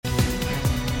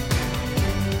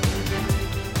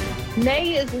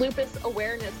May is Lupus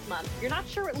Awareness Month. If you're not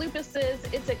sure what lupus is,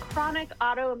 it's a chronic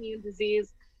autoimmune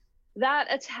disease that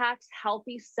attacks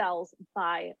healthy cells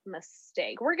by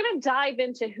mistake. We're going to dive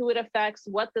into who it affects,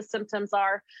 what the symptoms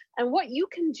are, and what you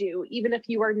can do, even if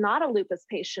you are not a lupus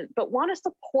patient, but want to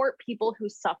support people who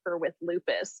suffer with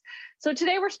lupus. So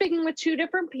today we're speaking with two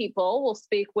different people. We'll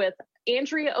speak with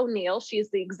Andrea O'Neill. She is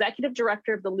the executive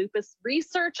director of the Lupus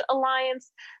Research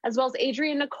Alliance, as well as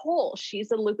Adrienne Nicole.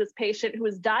 She's a lupus patient who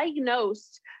was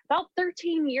diagnosed about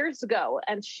 13 years ago,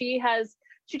 and she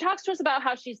talks to us about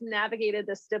how she's navigated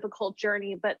this difficult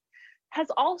journey, but has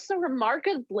also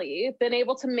remarkably been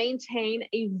able to maintain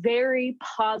a very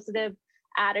positive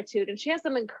attitude. And she has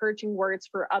some encouraging words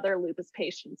for other lupus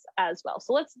patients as well.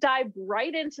 So let's dive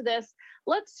right into this.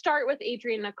 Let's start with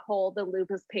Adrienne Nicole, the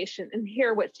lupus patient, and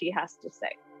hear what she has to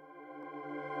say.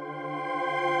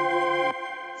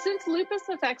 Since lupus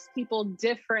affects people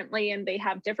differently and they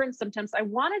have different symptoms, I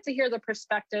wanted to hear the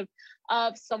perspective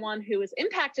of someone who is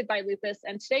impacted by lupus.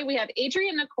 And today we have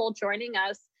Adrienne Nicole joining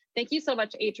us. Thank you so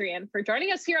much, Adrienne, for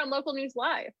joining us here on Local News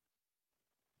Live.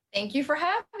 Thank you for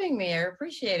having me. I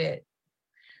appreciate it.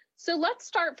 So let's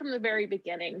start from the very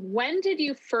beginning. When did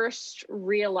you first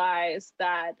realize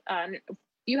that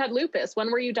you had lupus? When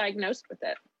were you diagnosed with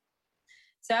it?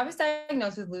 So I was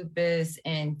diagnosed with lupus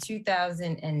in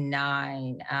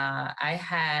 2009. I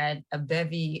had a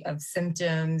bevy of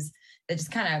symptoms that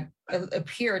just kind of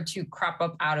appeared to crop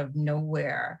up out of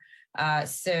nowhere.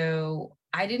 So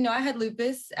I didn't know I had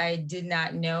lupus. I did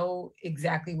not know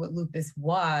exactly what lupus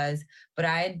was, but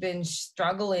I had been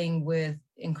struggling with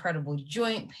incredible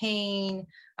joint pain.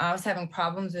 I was having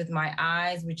problems with my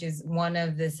eyes, which is one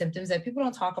of the symptoms that people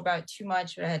don't talk about too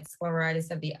much, but I had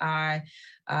scleritis of the eye,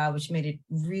 which made it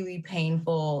really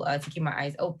painful to keep my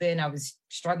eyes open. I was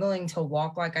struggling to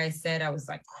walk, like I said. I was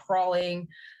like crawling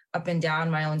up and down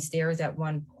my own stairs at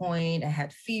one point. I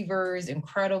had fevers,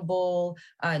 incredible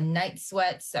night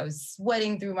sweats. I was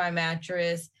sweating through my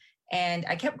mattress, and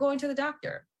I kept going to the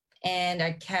doctor, and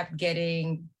I kept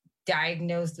getting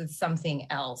diagnosed with something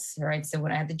else, right? So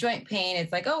when I had the joint pain,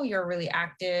 it's like, oh, you're really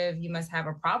active. You must have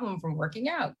a problem from working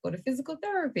out. Go to physical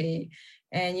therapy.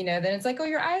 And, then it's like, oh,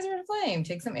 your eyes are inflamed.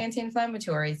 Take some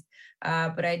anti-inflammatories.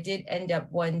 But I did end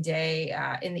up one day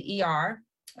in the ER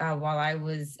while I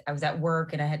was at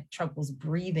work, and I had troubles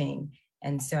breathing.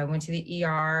 And so I went to the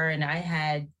ER, and I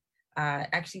had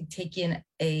actually taken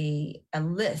a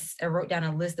list. I wrote down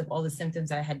a list of all the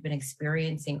symptoms I had been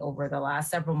experiencing over the last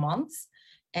several months,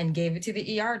 and gave it to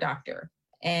the ER doctor.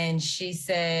 And she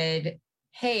said,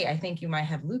 hey, I think you might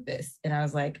have lupus. And I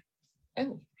was like,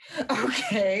 oh,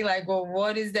 okay. Like, well,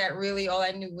 what is that really? All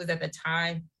I knew was at the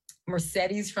time,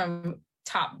 Mercedes from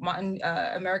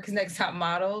America's Next Top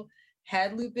Model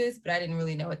had lupus, but I didn't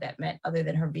really know what that meant other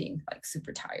than her being like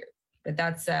super tired. But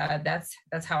that's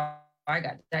how I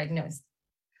got diagnosed.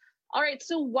 All right.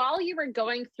 So while you were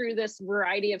going through this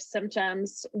variety of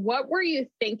symptoms, what were you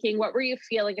thinking? What were you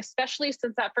feeling, especially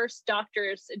since at first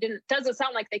doctors doesn't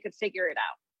sound like they could figure it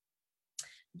out?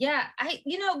 Yeah,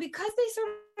 because they sort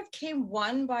of came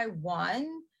one by one,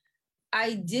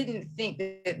 I didn't think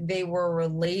that they were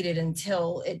related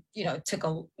until it, took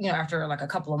after like a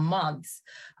couple of months.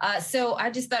 So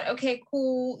I just thought, okay,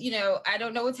 cool. I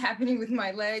don't know what's happening with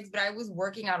my legs, but I was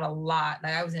working out a lot.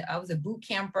 Like I was a boot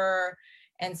camper.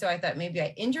 And so I thought maybe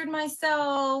I injured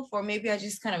myself, or maybe I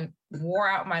just kind of wore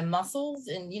out my muscles,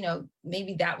 and,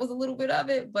 maybe that was a little bit of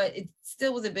it, but it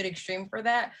still was a bit extreme for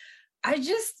that.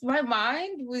 My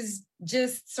mind was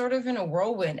just sort of in a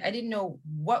whirlwind. I didn't know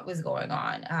what was going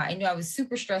on. I knew I was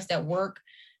super stressed at work,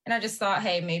 and I just thought,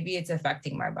 hey, maybe it's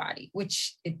affecting my body,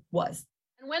 which it was.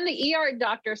 And when the ER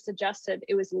doctor suggested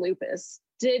it was lupus,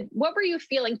 what were you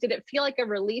feeling? Did it feel like a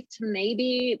relief to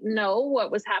maybe know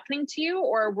what was happening to you,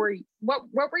 or what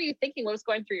were you thinking? What was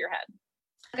going through your head?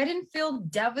 I didn't feel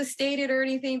devastated or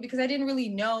anything because I didn't really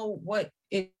know what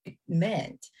it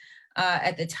meant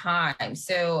at the time.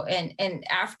 So, and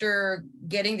after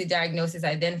getting the diagnosis,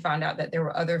 I then found out that there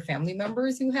were other family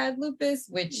members who had lupus,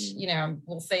 which,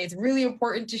 we'll say it's really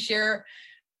important to share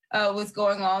what's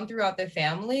going on throughout the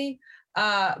family.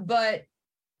 But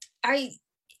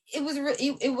it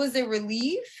was a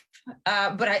relief,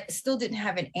 but I still didn't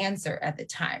have an answer at the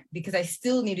time because I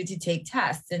still needed to take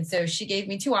tests. And so she gave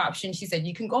me two options. She said,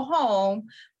 you can go home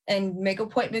and make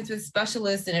appointments with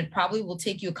specialists, and it probably will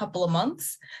take you a couple of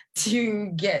months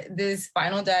to get this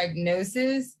final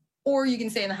diagnosis, or you can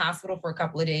stay in the hospital for a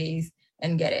couple of days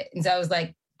and get it. And so I was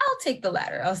like, I'll take the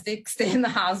latter. I'll stay in the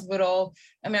hospital.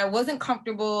 I mean, I wasn't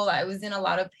comfortable. I was in a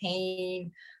lot of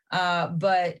pain,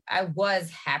 but I was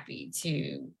happy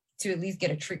to at least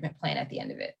get a treatment plan at the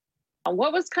end of it.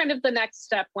 What was kind of the next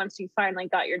step once you finally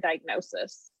got your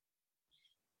diagnosis?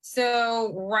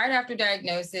 So right after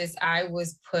diagnosis, I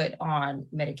was put on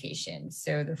medication.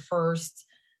 So the first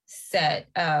set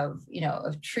of,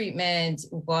 of treatment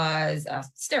was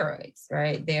steroids,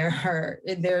 right? They're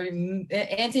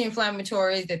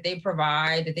anti-inflammatories that they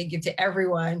provide, that they give to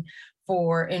everyone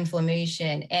for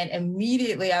inflammation. And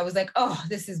immediately I was like, oh,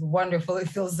 this is wonderful. It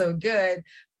feels so good.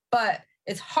 But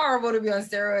it's horrible to be on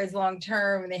steroids long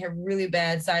term, and they have really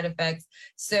bad side effects.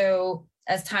 So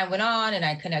as time went on and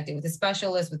I connected with a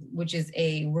specialist, which is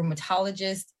a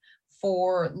rheumatologist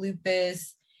for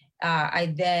lupus,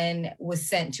 I then was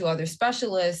sent to other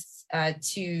specialists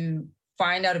to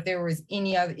find out if there was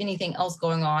anything else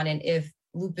going on and if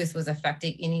lupus was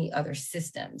affecting any other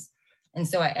systems. And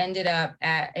so I ended up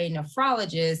at a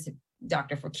nephrologist,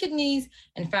 doctor for kidneys,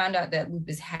 and found out that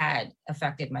lupus had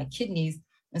affected my kidneys.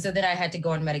 And so then I had to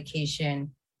go on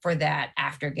medication for that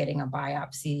after getting a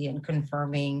biopsy and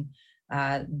confirming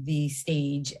the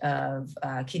stage of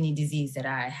kidney disease that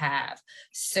I have.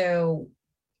 So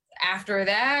after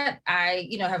that, I,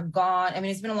 have gone,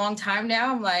 it's been a long time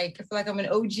now. I feel like I'm an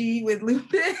OG with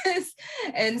lupus.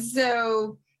 And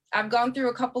so I've gone through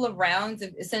a couple of rounds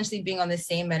of essentially being on the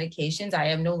same medications. I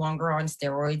am no longer on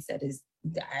steroids.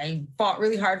 I fought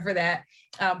really hard for that.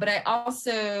 But I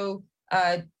also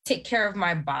take care of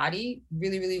my body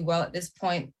really, really well at this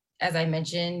point. As I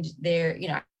mentioned,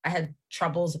 I had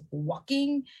troubles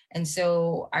walking. And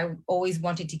so I always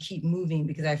wanted to keep moving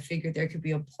because I figured there could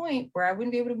be a point where I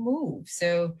wouldn't be able to move.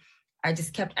 So I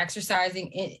just kept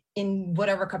exercising in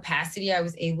whatever capacity I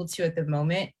was able to at the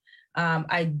moment.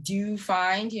 I do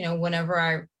find, whenever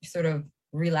I sort of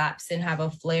relapse and have a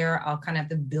flare, I'll kind of have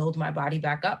to build my body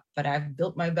back up. But I've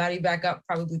built my body back up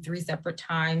probably 3 separate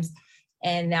times.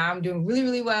 And now I'm doing really,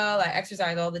 really well. I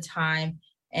exercise all the time.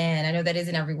 And I know that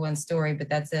isn't everyone's story, but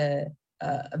that's a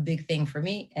big thing for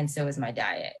me. And so is my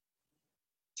diet.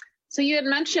 So you had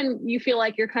mentioned you feel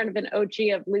like you're kind of an OG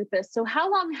of lupus. So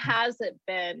how long has it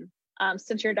been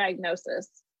since your diagnosis?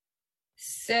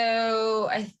 So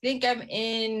I think I'm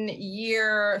in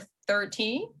year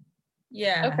 13.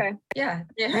 Yeah. Okay. Yeah.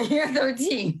 Year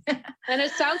 13. And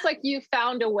it sounds like you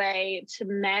found a way to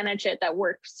manage it that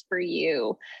works for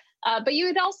you. But you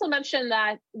had also mentioned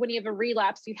that when you have a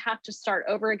relapse, you have to start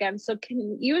over again. So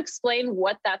can you explain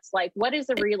what that's like? What is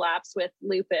a relapse with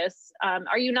lupus?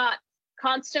 Are you not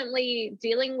constantly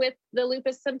dealing with the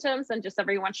lupus symptoms and just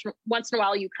every once in a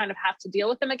while you kind of have to deal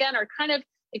with them again, or kind of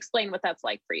explain what that's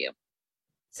like for you?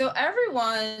 So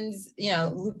everyone's,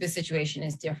 lupus situation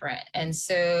is different. And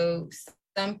so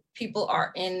some people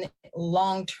are in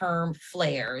long-term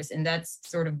flares, and that's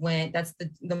sort of that's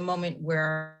the moment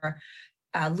where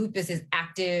lupus is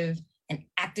active and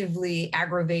actively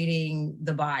aggravating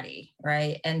the body,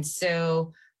 right? And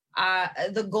so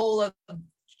the goal of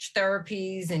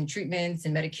therapies and treatments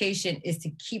and medication is to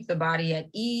keep the body at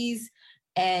ease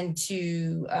and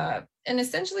to and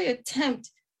essentially attempt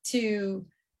to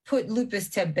put lupus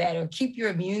to bed or keep your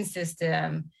immune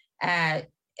system at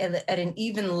an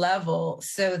even level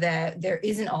so that there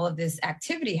isn't all of this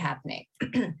activity happening.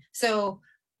 So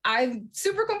I'm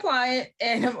super compliant,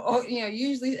 and I'm,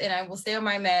 usually, and I will stay on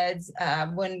my meds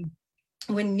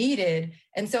when needed.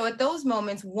 And so at those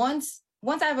moments, once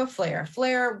I have a flare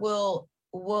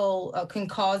can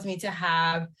cause me to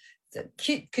have,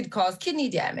 could cause kidney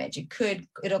damage.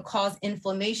 It'll cause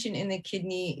inflammation in the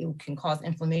kidney. It can cause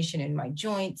inflammation in my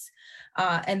joints.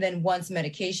 And then once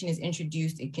medication is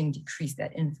introduced, it can decrease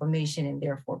that inflammation and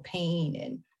therefore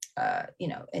pain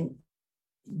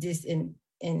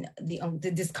and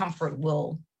the discomfort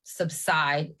will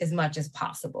subside as much as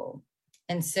possible.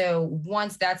 And so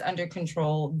once that's under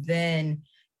control, then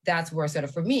that's where sort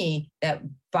of for me, that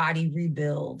body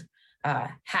rebuild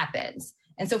happens.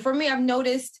 And so for me, I've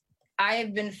noticed I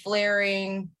have been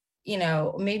flaring,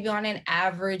 maybe on an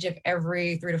average of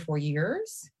every 3 to 4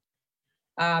 years.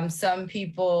 Some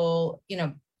people,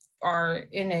 are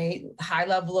in a high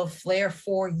level of flare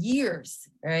for years,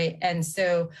 right? And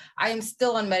so I am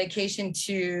still on medication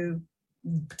to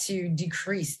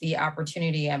decrease the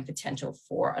opportunity and potential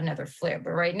for another flare.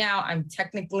 But right now I'm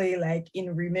technically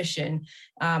in remission.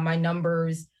 My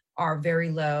numbers are very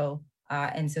low.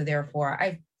 And so therefore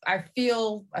I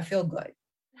feel good.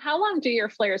 How long do your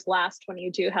flares last when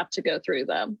you do have to go through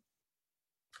them?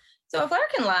 So a flare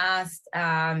can last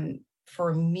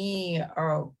for me,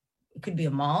 or it could be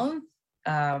a month,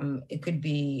 it could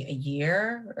be a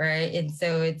year, right? And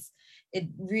so it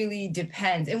really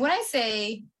depends. And when I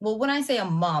say a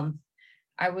month,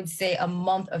 I would say a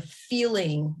month of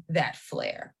feeling that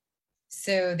flare.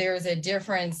 So there's a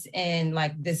difference in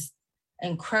this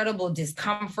incredible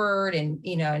discomfort and,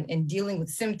 and dealing with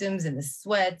symptoms and the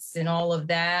sweats and all of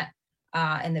that,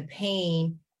 and the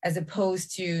pain, as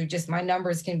opposed to just my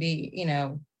numbers can be,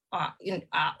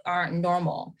 aren't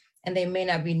normal, and they may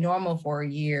not be normal for a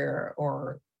year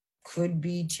or could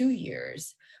be 2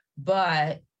 years.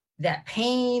 But that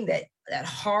pain, that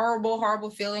horrible,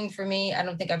 horrible feeling for me, I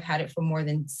don't think I've had it for more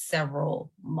than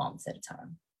several months at a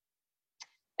time.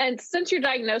 And since your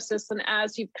diagnosis and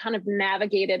as you've kind of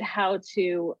navigated how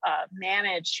to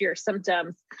manage your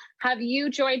symptoms, have you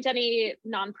joined any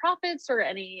nonprofits or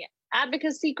any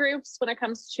advocacy groups when it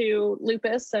comes to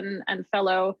lupus and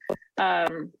fellow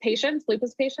patients,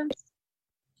 lupus patients?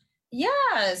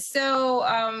 Yeah, so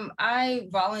I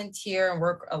volunteer and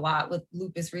work a lot with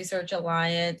Lupus Research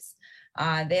Alliance.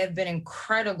 They have been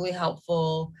incredibly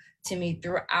helpful to me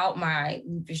throughout my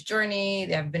lupus journey.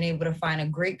 They've been able to find a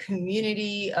great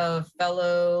community of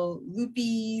fellow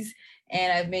lupies,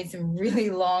 and I've made some really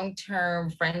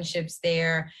long-term friendships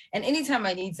there. And anytime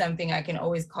I need something, I can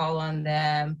always call on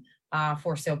them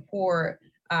for support.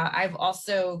 I've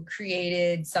also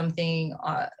created something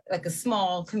like a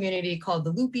small community called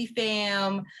the Loopy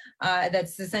Fam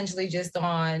that's essentially just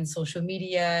on social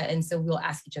media. And so we'll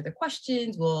ask each other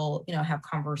questions, we'll have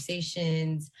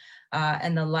conversations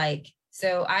and the like.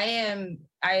 So I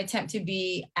attempt to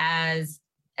be as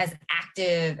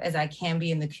active as I can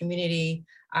be in the community.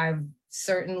 I've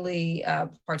certainly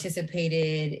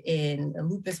participated in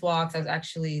lupus walks.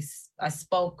 I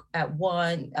spoke at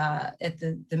one at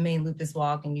the main lupus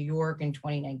walk in New York in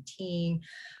 2019.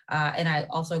 And I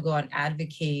also go and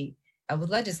advocate with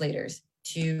legislators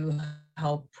to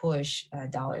help push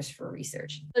dollars for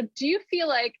research. So do you feel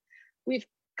like we've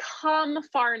come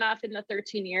far enough in the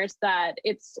 13 years that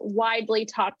it's widely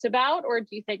talked about, or do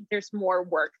you think there's more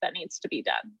work that needs to be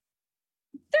done?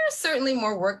 There's certainly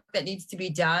more work that needs to be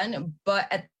done, but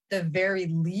at the very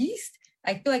least,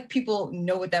 I feel like people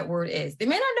know what that word is. They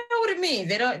may not know what it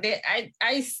means.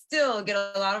 I still get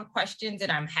a lot of questions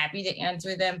and I'm happy to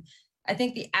answer them. I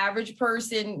think the average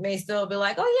person may still be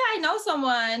like, oh yeah, I know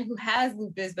someone who has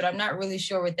lupus, but I'm not really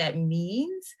sure what that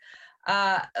means.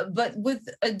 But with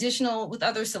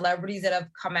other celebrities that have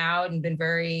come out and been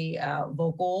very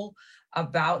vocal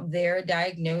about their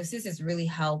diagnosis, has really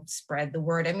helped spread the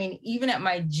word. I mean, even at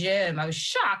my gym, I was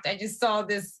shocked. I just saw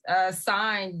this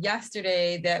sign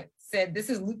yesterday that said, "This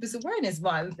is Lupus Awareness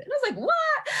Month." And I was like,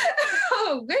 what?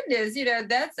 Oh, goodness.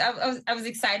 I was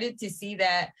excited to see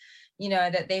that,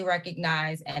 that they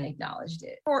recognized and acknowledged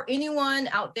it. For anyone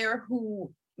out there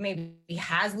who maybe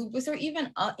has lupus or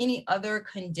even any other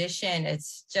condition,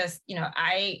 it's just,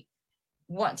 I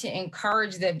want to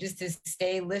encourage them just to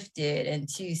stay lifted and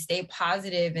to stay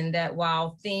positive, and that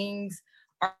while things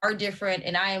are different,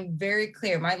 and I am very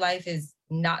clear, my life is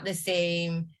not the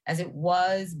same as it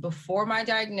was before my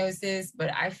diagnosis, but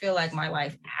I feel like my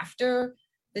life after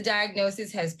the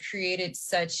diagnosis has created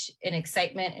such an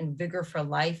excitement and vigor for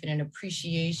life and an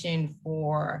appreciation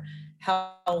for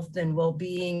health and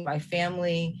well-being, my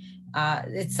family.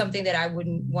 It's something that I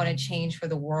wouldn't want to change for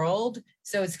the world.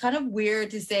 So it's kind of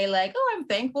weird to say like, oh, I'm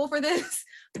thankful for this,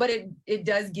 but it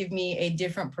does give me a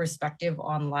different perspective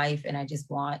on life. And I just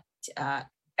want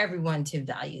everyone to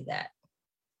value that.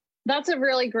 That's a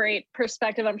really great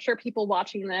perspective. I'm sure people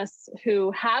watching this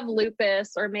who have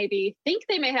lupus or maybe think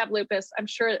they may have lupus, I'm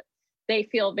sure they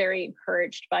feel very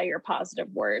encouraged by your positive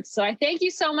words. So I thank you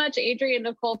so much, Adrienne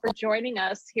Nicole, for joining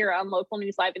us here on Local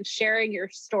News Live and sharing your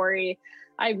story.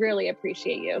 I really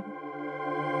appreciate you.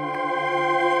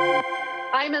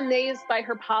 I'm amazed by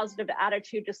her positive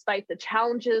attitude despite the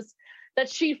challenges that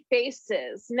she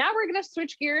faces. Now we're going to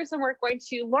switch gears and we're going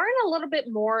to learn a little bit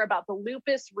more about the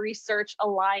Lupus Research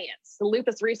Alliance. The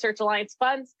Lupus Research Alliance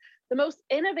funds the most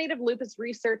innovative lupus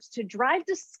research to drive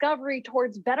discovery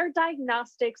towards better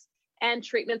diagnostics and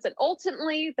treatments. And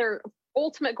ultimately, their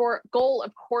ultimate goal,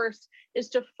 of course, is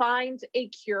to find a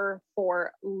cure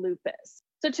for lupus.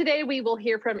 So today we will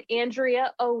hear from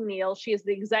Andrea O'Neill. She is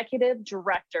the Executive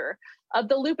Director of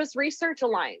the Lupus Research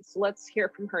Alliance. Let's hear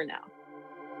from her now.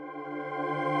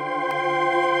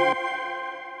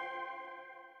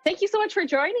 Thank you so much for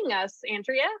joining us,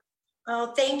 Andrea.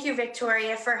 Oh, thank you,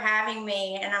 Victoria, for having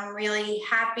me. And I'm really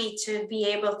happy to be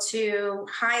able to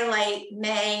highlight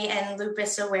May and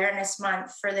Lupus Awareness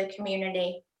Month for the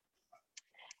community.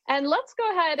 And let's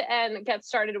go ahead and get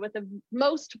started with the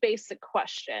most basic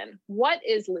question. What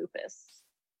is lupus?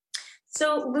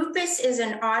 So lupus is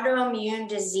an autoimmune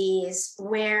disease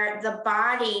where the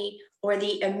body or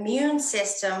the immune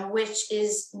system, which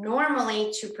is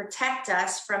normally to protect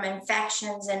us from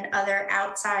infections and other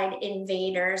outside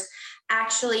invaders,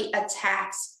 actually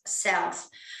attacks self.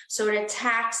 So it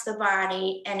attacks the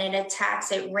body and it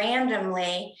attacks it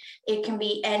randomly. It can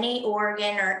be any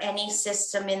organ or any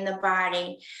system in the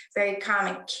body. Very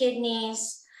common: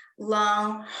 kidneys,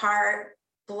 lung, heart,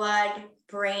 blood,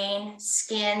 brain,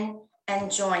 skin,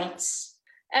 and joints.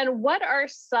 And what are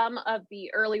some of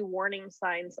the early warning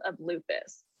signs of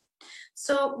lupus?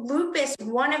 So lupus,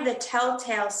 one of the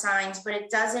telltale signs, but it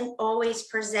doesn't always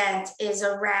present, is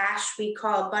a rash we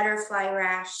call butterfly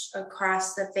rash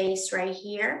across the face right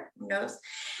here, nose.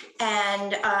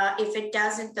 And if it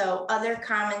doesn't, though, other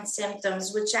common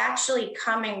symptoms, which actually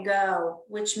come and go,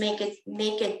 which make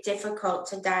it difficult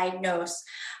to diagnose.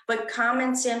 But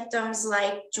common symptoms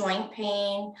like joint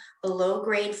pain, a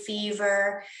low-grade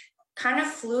fever, kind of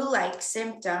flu-like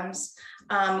symptoms.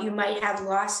 You might have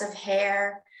loss of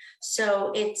hair.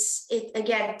 So it's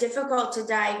again, difficult to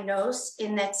diagnose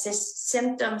in that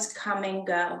symptoms come and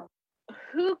go.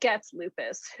 Who gets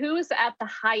lupus? Who is at the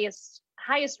highest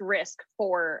risk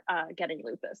for getting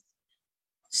lupus?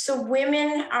 So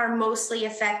women are mostly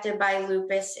affected by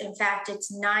lupus. In fact,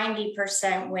 it's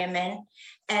 90% women.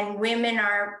 And women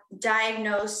are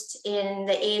diagnosed in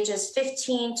the ages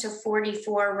 15 to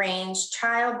 44 range,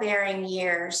 childbearing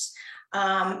years.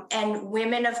 And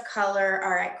women of color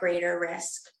are at greater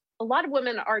risk. A lot of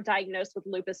women are diagnosed with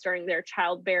lupus during their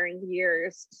childbearing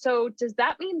years. So does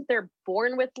that mean they're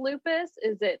born with lupus?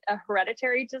 Is it a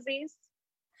hereditary disease?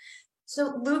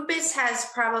 So lupus has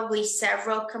probably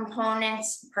several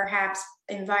components, perhaps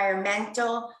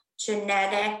environmental,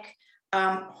 genetic,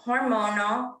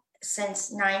 hormonal,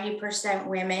 since 90%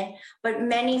 women, but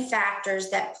many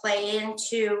factors that play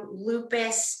into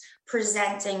lupus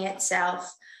presenting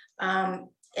itself.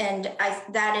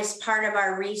 That is part of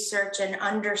our research and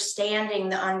understanding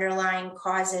the underlying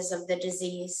causes of the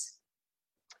disease.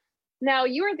 Now,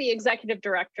 you are the executive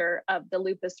director of the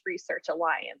Lupus Research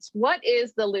Alliance. What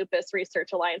is the Lupus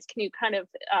Research Alliance? Can you kind of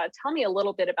tell me a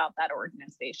little bit about that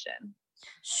organization?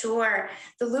 Sure.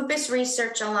 The Lupus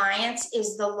Research Alliance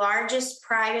is the largest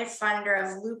private funder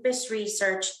of lupus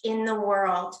research in the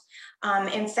world.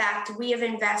 In fact, we have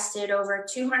invested over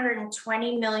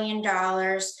 $220 million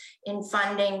in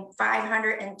funding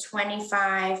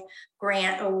 525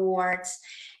 grant awards.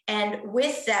 And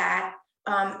with that,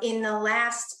 in the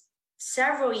last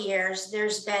several years,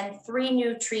 there's been 3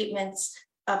 new treatments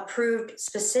approved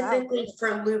specifically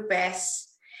for lupus.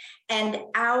 And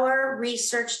our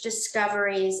research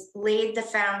discoveries laid the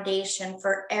foundation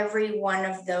for every one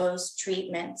of those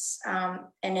treatments.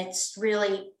 And it's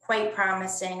really quite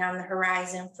promising on the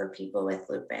horizon for people with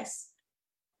lupus.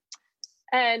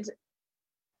 And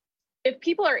if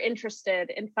people are interested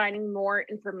in finding more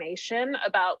information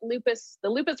about lupus, the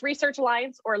Lupus Research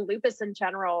Alliance, or lupus in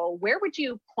general, where would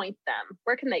you point them?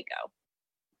 Where can they go?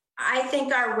 I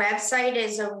think our website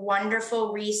is a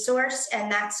wonderful resource,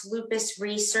 and that's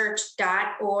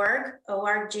lupusresearch.org,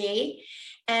 O-R-G.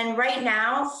 And right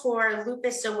now, for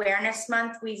Lupus Awareness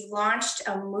Month, we've launched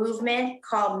a movement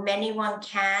called Many One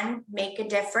Can Make a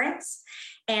Difference.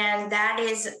 And that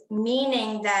is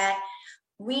meaning that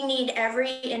we need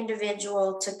every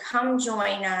individual to come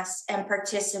join us and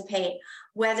participate,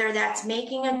 whether that's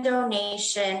making a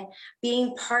donation,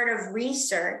 being part of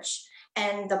research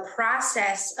and the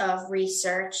process of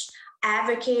research,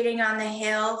 advocating on the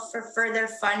Hill for further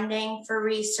funding for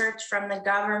research from the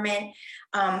government,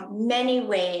 many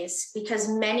ways, because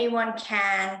many one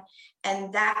can,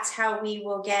 and that's how we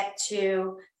will get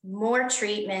to more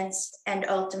treatments and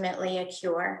ultimately a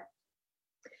cure.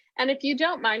 And if you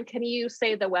don't mind, can you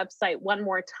say the website one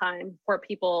more time for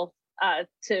people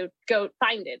to go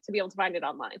find it, to be able to find it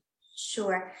online?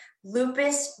 Sure.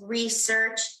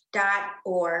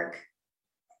 lupusresearch.org.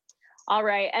 All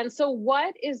right. And so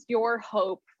what is your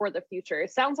hope for the future?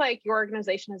 It sounds like your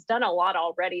organization has done a lot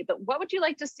already, but what would you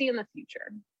like to see in the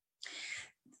future?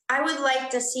 I would like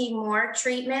to see more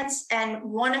treatments. And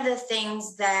one of the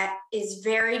things that is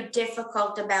very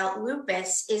difficult about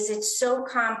lupus is it's so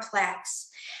complex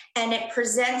and it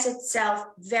presents itself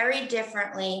very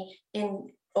differently in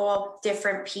all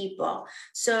different people.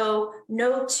 So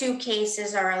no 2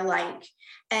 cases are alike.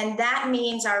 And that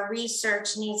means our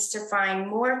research needs to find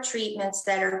more treatments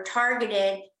that are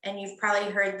targeted, and you've probably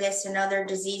heard this in other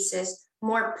diseases,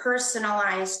 more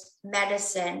personalized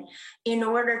medicine in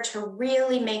order to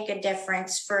really make a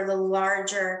difference for the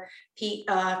larger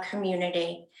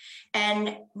community.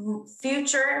 And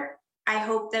future, I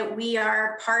hope that we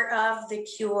are part of the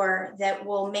cure that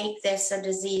will make this a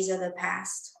disease of the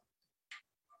past.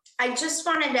 I just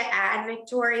wanted to add,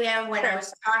 Victoria, when I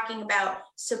was talking about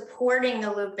supporting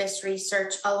the Lupus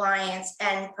Research Alliance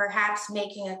and perhaps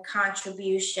making a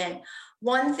contribution,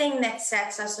 one thing that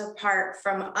sets us apart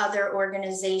from other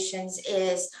organizations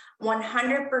is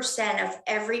 100% of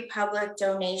every public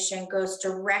donation goes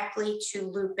directly to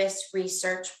lupus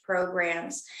research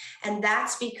programs. And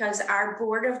that's because our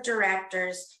board of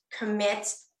directors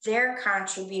commits their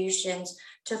contributions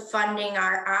to funding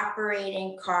our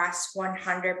operating costs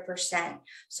 100%.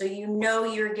 So you know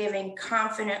you're giving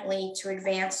confidently to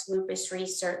advance lupus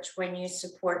research when you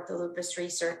support the Lupus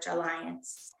Research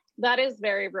Alliance. That is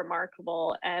very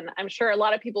remarkable. And I'm sure a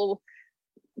lot of people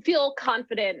feel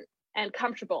confident and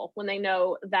comfortable when they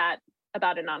know that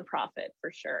about a nonprofit,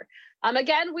 for sure.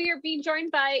 Again, we are being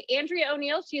joined by Andrea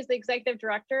O'Neill. She is the Executive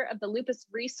Director of the Lupus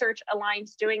Research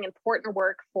Alliance, doing important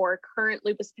work for current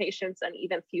lupus patients and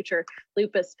even future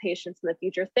lupus patients in the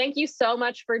future. Thank you so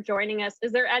much for joining us.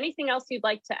 Is there anything else you'd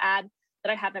like to add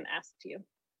that I haven't asked you?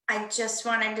 I just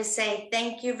wanted to say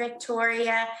thank you,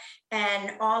 Victoria.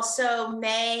 And also,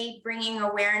 May, bringing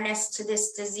awareness to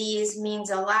this disease means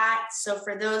a lot. So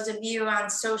for those of you on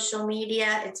social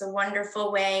media, it's a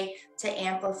wonderful way to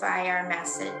amplify our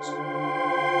message.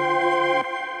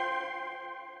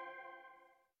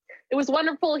 It was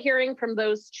wonderful hearing from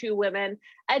those two women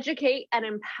educate and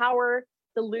empower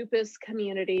the lupus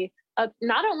community,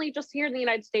 not only just here in the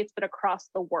United States, but across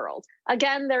the world.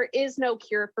 Again, there is no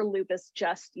cure for lupus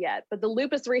just yet, but the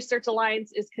Lupus Research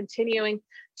Alliance is continuing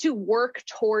to work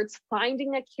towards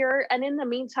finding a cure. And in the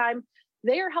meantime,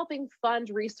 they are helping fund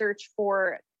research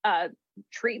for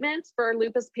treatments for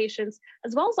lupus patients,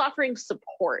 as well as offering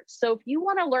support. So if you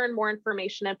want to learn more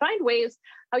information and find ways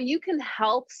how you can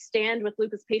help stand with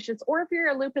lupus patients, or if you're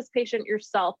a lupus patient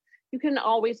yourself, you can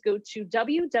always go to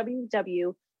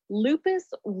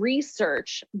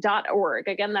www.lupusresearch.org.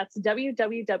 Again, that's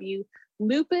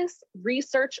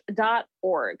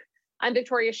www.lupusresearch.org. I'm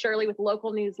Victoria Shirley with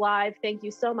Local News Live. Thank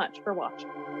you so much for watching.